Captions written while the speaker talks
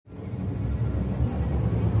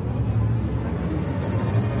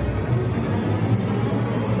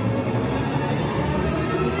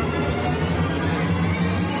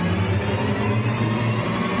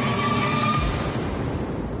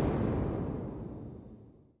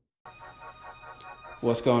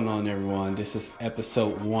What's going on, everyone? This is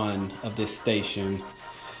episode 1 of this station.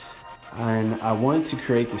 And I wanted to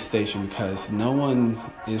create this station because no one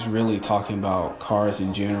is really talking about cars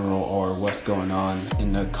in general or what's going on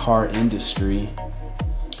in the car industry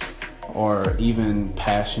or even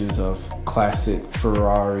passions of classic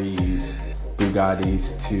Ferraris,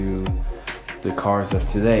 Bugattis to the cars of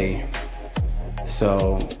today.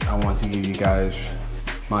 So I want to give you guys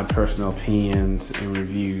my personal opinions and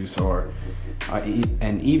reviews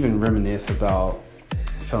and even reminisce about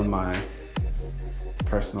some of my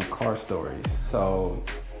personal car stories. So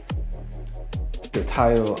the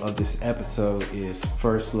title of this episode is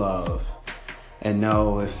First Love. And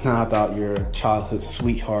no, it's not about your childhood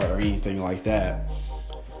sweetheart or anything like that.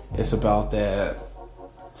 It's about that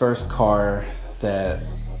first car that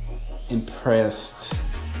impressed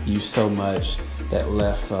you so much that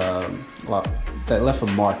left a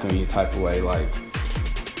mark on you type of way, like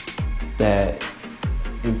that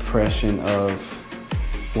impression of,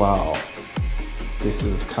 wow, this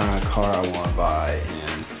is the kind of car I want to buy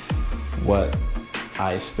and what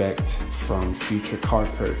I expect from future car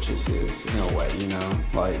purchases in a way,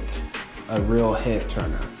 like a real head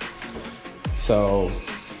turner. So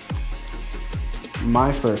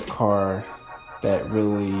my first car that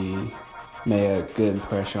really made a good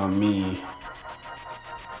impression on me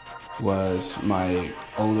was my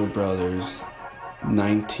older brother's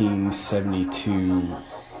 1972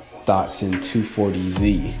 Datsun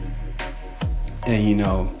 240Z. And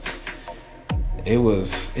it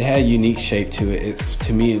had a unique shape to it.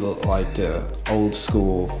 To me, it looked like the old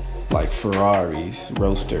school, like Ferraris,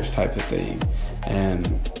 roadsters type of thing. And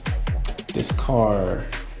this car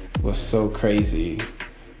was so crazy.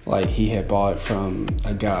 Like, he had bought it from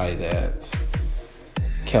a guy that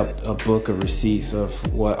kept a book of receipts of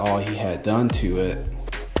what all he had done to it.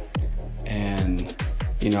 And,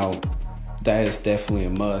 that is definitely a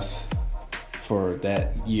must for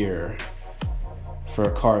that year, for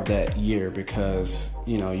a car of that year, because,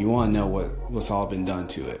 you want to know what's all been done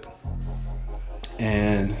to it.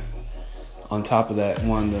 And on top of that,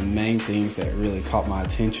 one of the main things that really caught my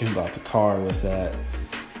attention about the car was that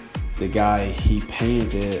the guy, he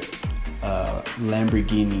painted it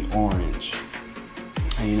Lamborghini orange.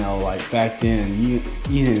 And like back then, you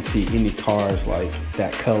didn't see any cars like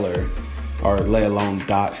that color, or let alone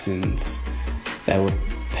Datsuns that would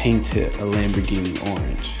paint it a Lamborghini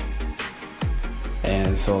orange.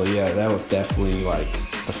 And so that was definitely like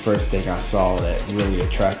the first thing I saw that really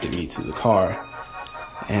attracted me to the car.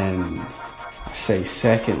 And I say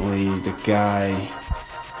secondly, the guy,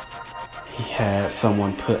 he had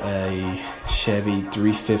someone put a Chevy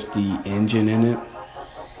 350 engine in it.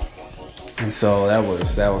 And so that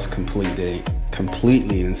was completely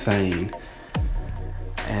insane.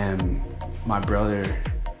 And my brother,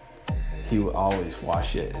 he would always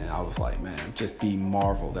watch it, and I was like, man, just be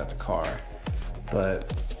marveled at the car.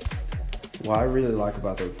 But what I really like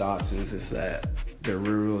about the Datsuns is that the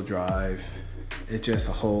rear-wheel drive, it's just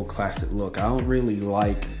a whole classic look. I don't really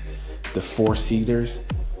like the 4-seaters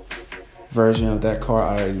version of that car.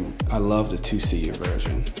 I love the 2-seater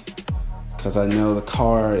version, because I know the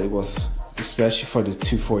car, it was, especially for the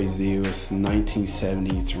 240Z, it was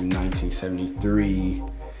 1970 through 1973,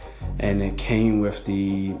 and it came with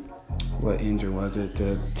what engine was it?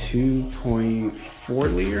 The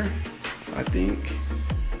 2.4 liter, I think.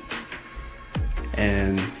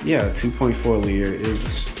 And 2.4 liter.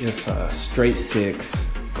 It's a straight 6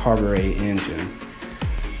 carbureted engine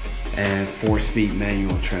and 4-speed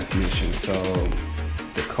manual transmission. So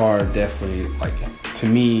the car definitely, like, to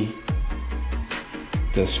me,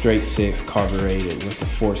 the straight 6 carbureted with the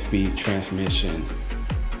 4-speed transmission,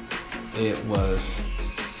 it was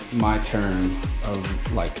my term of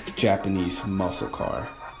like Japanese muscle car.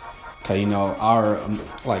 Cause our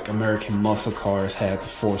like American muscle cars had the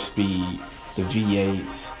 4-speed, the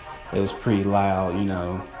V8s. It was pretty loud,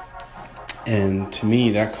 And to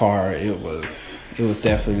me, that car, it was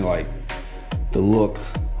definitely like, the look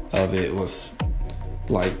of it was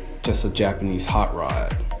like just a Japanese hot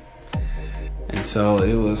rod. And so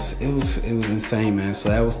it was insane, man. So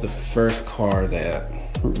that was the first car that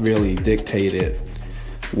really dictated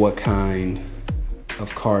what kind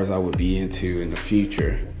of cars I would be into in the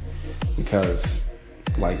future. Because,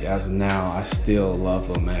 like, as of now, I still love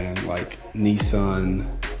them, man. Like Nissan,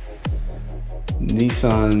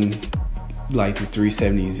 like the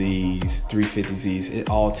 370Zs, 350Zs, it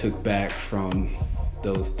all took back from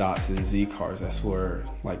those Datsun Z cars. That's where,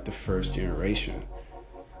 like, the first generation.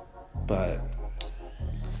 But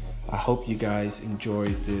I hope you guys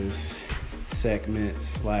enjoyed this segment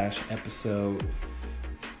 / episode.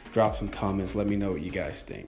 Drop some comments. Let me know what you guys think.